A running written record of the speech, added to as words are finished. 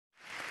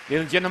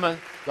Ladies and gentlemen,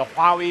 the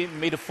Huawei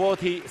Mate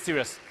 40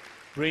 series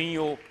bring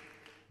you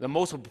the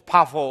most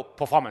powerful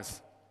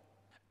performance.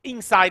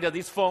 Inside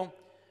this phone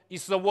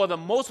is the world's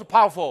most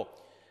powerful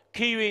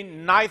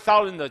Kirin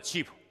 9000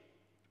 chip,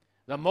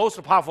 the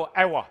most powerful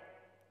ever.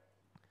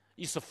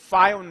 It's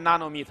 5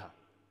 nanometer.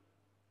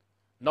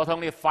 Not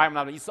only 5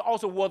 nanometer, it's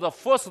also world's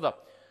first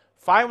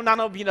 5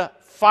 nanometer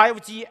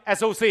 5G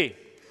SoC.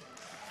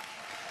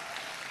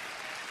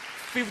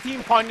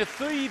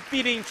 15.3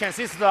 billion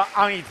transistors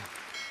on it.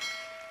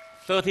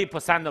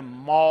 30%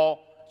 more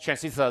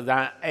transistors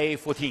than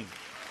A14.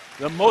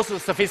 The most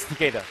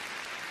sophisticated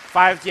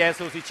 5G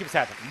SoC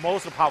chipset,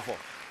 most powerful.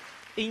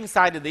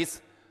 Inside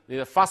this,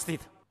 the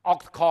fastest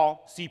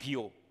octa-core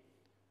CPU,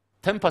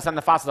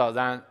 10% faster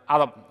than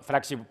other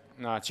flagship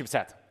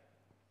chipset.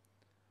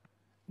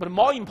 But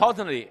more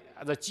importantly,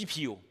 the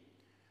GPU,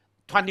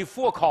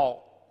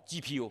 24-core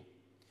GPU,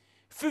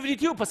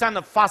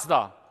 52%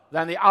 faster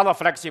than the other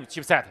flagship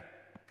chipset.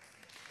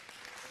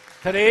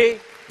 Today,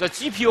 the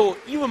GPU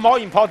even more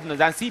important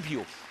than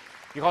CPU,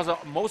 because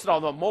most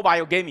of the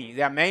mobile gaming,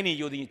 they are mainly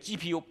using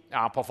GPU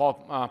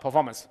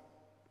performance.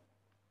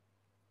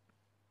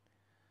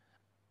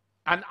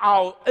 And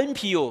our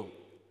NPU,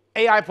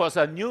 AI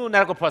processor, neural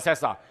network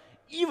processor,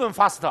 even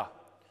faster,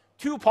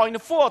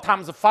 2.4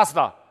 times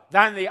faster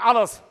than the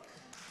others.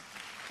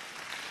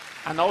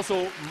 And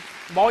also,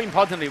 more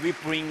importantly, we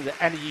bring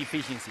the energy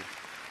efficiency,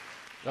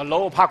 the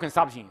low power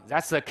consumption.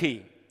 That's the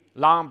key,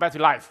 long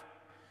battery life.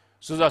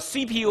 So the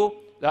CPU,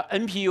 the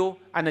NPU,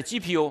 and the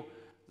GPU,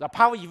 the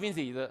power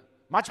efficiency is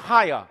much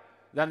higher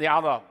than the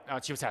other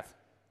chipsets.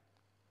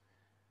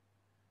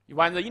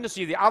 When the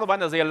industry, the other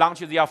vendors, they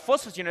launched their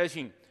first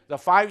generation, the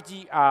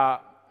 5G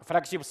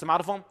flagship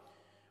smartphone,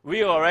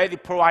 we already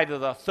provide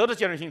the third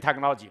generation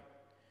technology.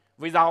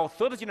 With our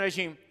third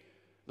generation,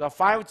 the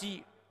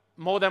 5G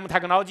modem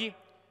technology,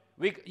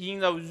 in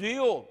the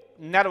real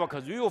network,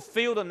 real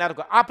field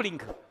network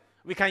uplink,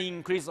 we can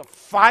increase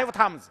 5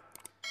 times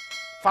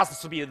faster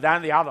speed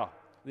than the other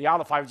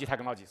 5G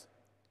technologies.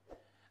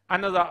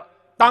 And the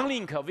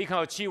downlink, we can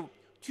achieve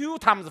 2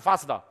 times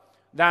faster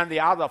than the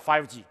other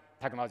 5G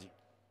technology.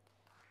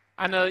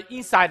 And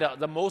inside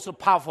the most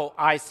powerful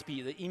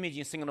ISP, the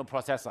imaging signal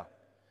processor,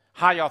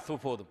 higher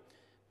throughput,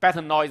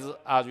 better noise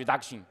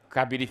reduction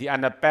capability,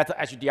 and better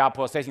HDR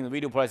processing,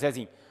 video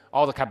processing,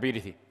 all the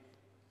capability.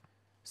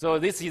 So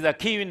this is a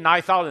Kirin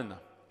 9000,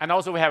 and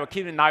also we have a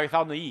Kirin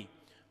 9000E.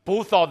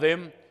 Both of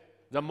them,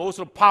 the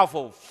most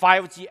powerful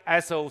 5G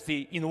SoC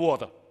in the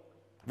world,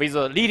 with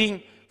the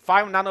leading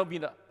 5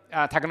 nanometer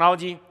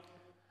technology,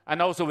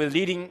 and also with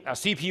leading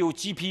CPU,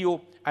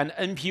 GPU, and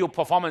NPU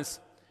performance,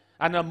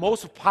 and the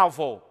most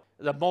powerful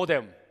the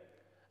modem,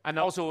 and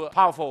also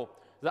powerful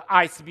the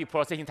ISP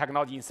processing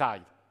technology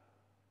inside.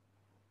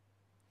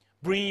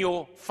 Bring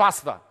you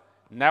faster,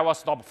 never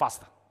stop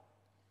faster.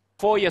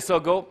 4 years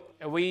ago,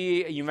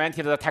 we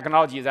invented the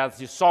technology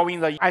that is solving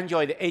the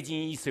Android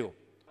aging issue.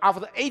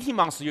 After 18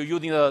 months, you're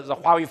using the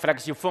Huawei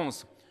flagship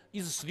phones,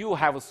 you still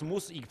have a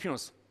smooth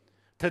experience.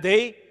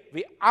 Today,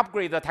 we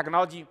upgrade the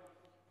technology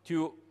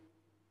to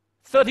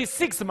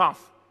 36 months.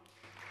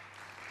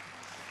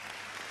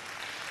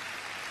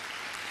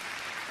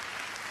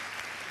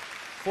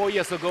 Four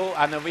years ago,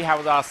 and we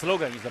have the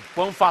slogan, is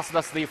burn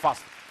faster, stay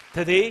fast.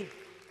 Today,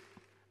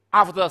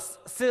 after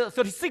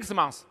 36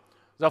 months,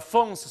 the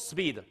phone's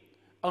speed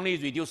only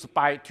reduced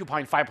by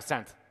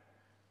 2.5%.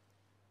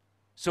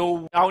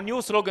 So our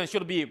new slogan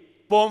should be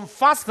burn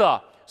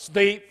faster,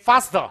 stay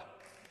faster.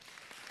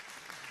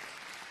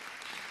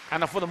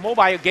 And for the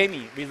mobile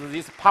gaming, with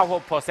this powerful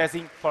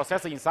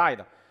processor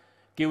inside,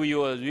 give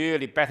you a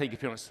really better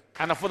experience.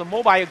 And for the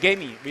mobile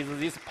gaming, with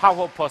this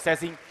powerful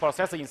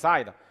processor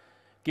inside,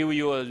 give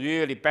you a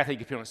really better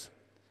experience.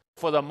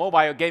 For the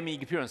mobile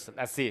gaming experience,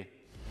 let's see.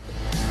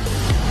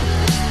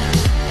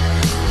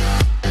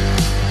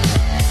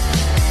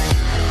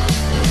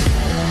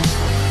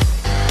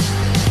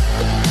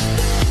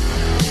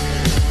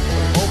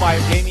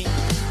 Mobile gaming,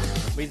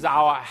 with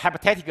our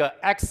hypothetical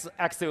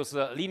X-axis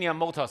linear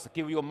motors,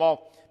 give you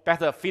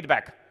better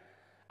feedback.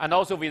 And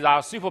also with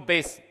our super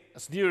bass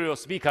stereo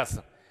speakers,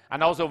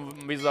 and also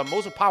with the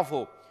most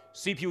powerful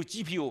CPU,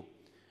 GPU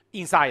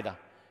inside,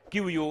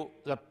 give you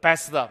the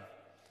best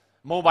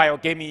mobile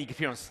gaming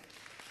experience.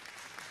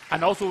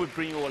 And also we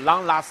bring you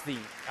long-lasting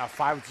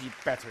 5G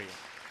battery.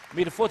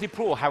 Mate 40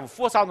 Pro have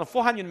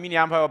 4,400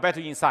 mAh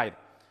battery inside.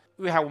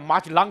 We have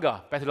much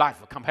longer battery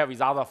life compared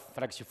with other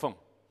flagship phone,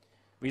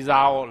 with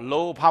our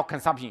low power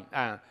consumption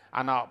and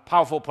our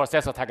powerful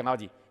processor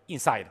technology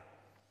inside.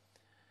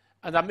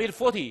 And the Mate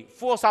 40,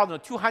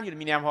 4,200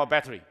 mAh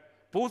battery.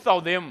 Both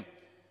of them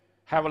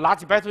have a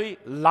large battery,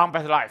 long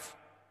battery life.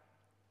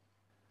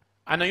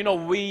 And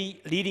we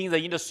leading the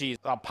industry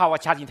power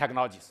charging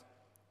technologies.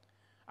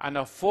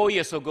 And 4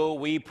 years ago,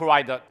 we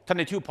provided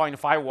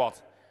 22.5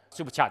 watt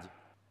supercharging.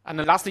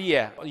 And last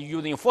year,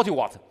 using 40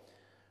 watt.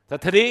 So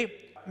today,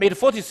 Mate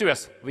 40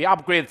 series, we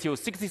upgrade to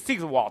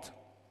 66 watt,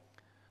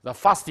 the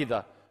fastest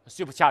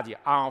supercharging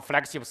on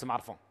flagship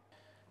smartphone.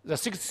 The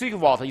 66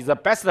 watt is the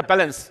best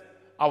balance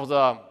of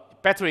the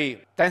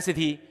battery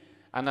density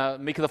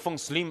and make the phone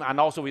slim and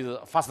also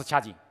with fast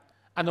charging.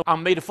 And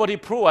on Mate 40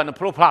 Pro and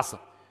Pro Plus,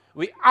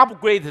 we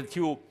upgraded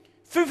to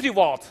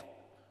 50-watt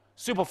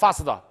super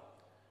fast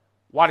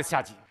wireless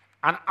charging.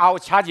 And our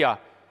charger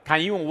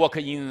can even work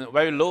in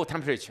very low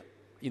temperature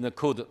in a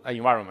cold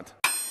environment.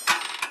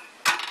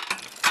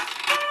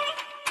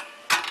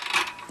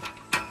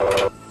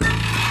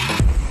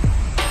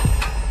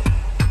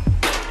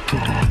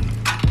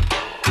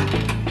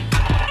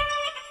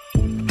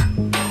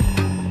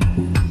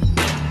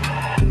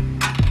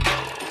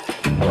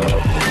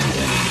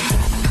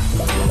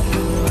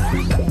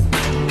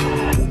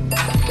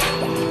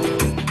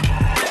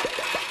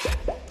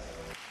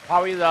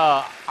 With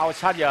our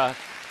charger,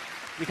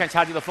 we can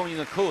charge the phone in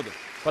the cold,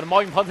 but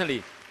more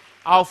importantly,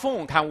 our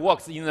phone can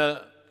work in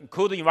a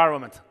cold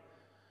environment.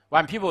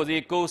 When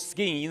they go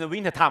skiing in the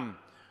winter time,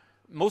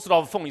 most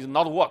of the phone is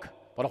not work,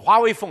 but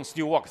Huawei phone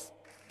still works.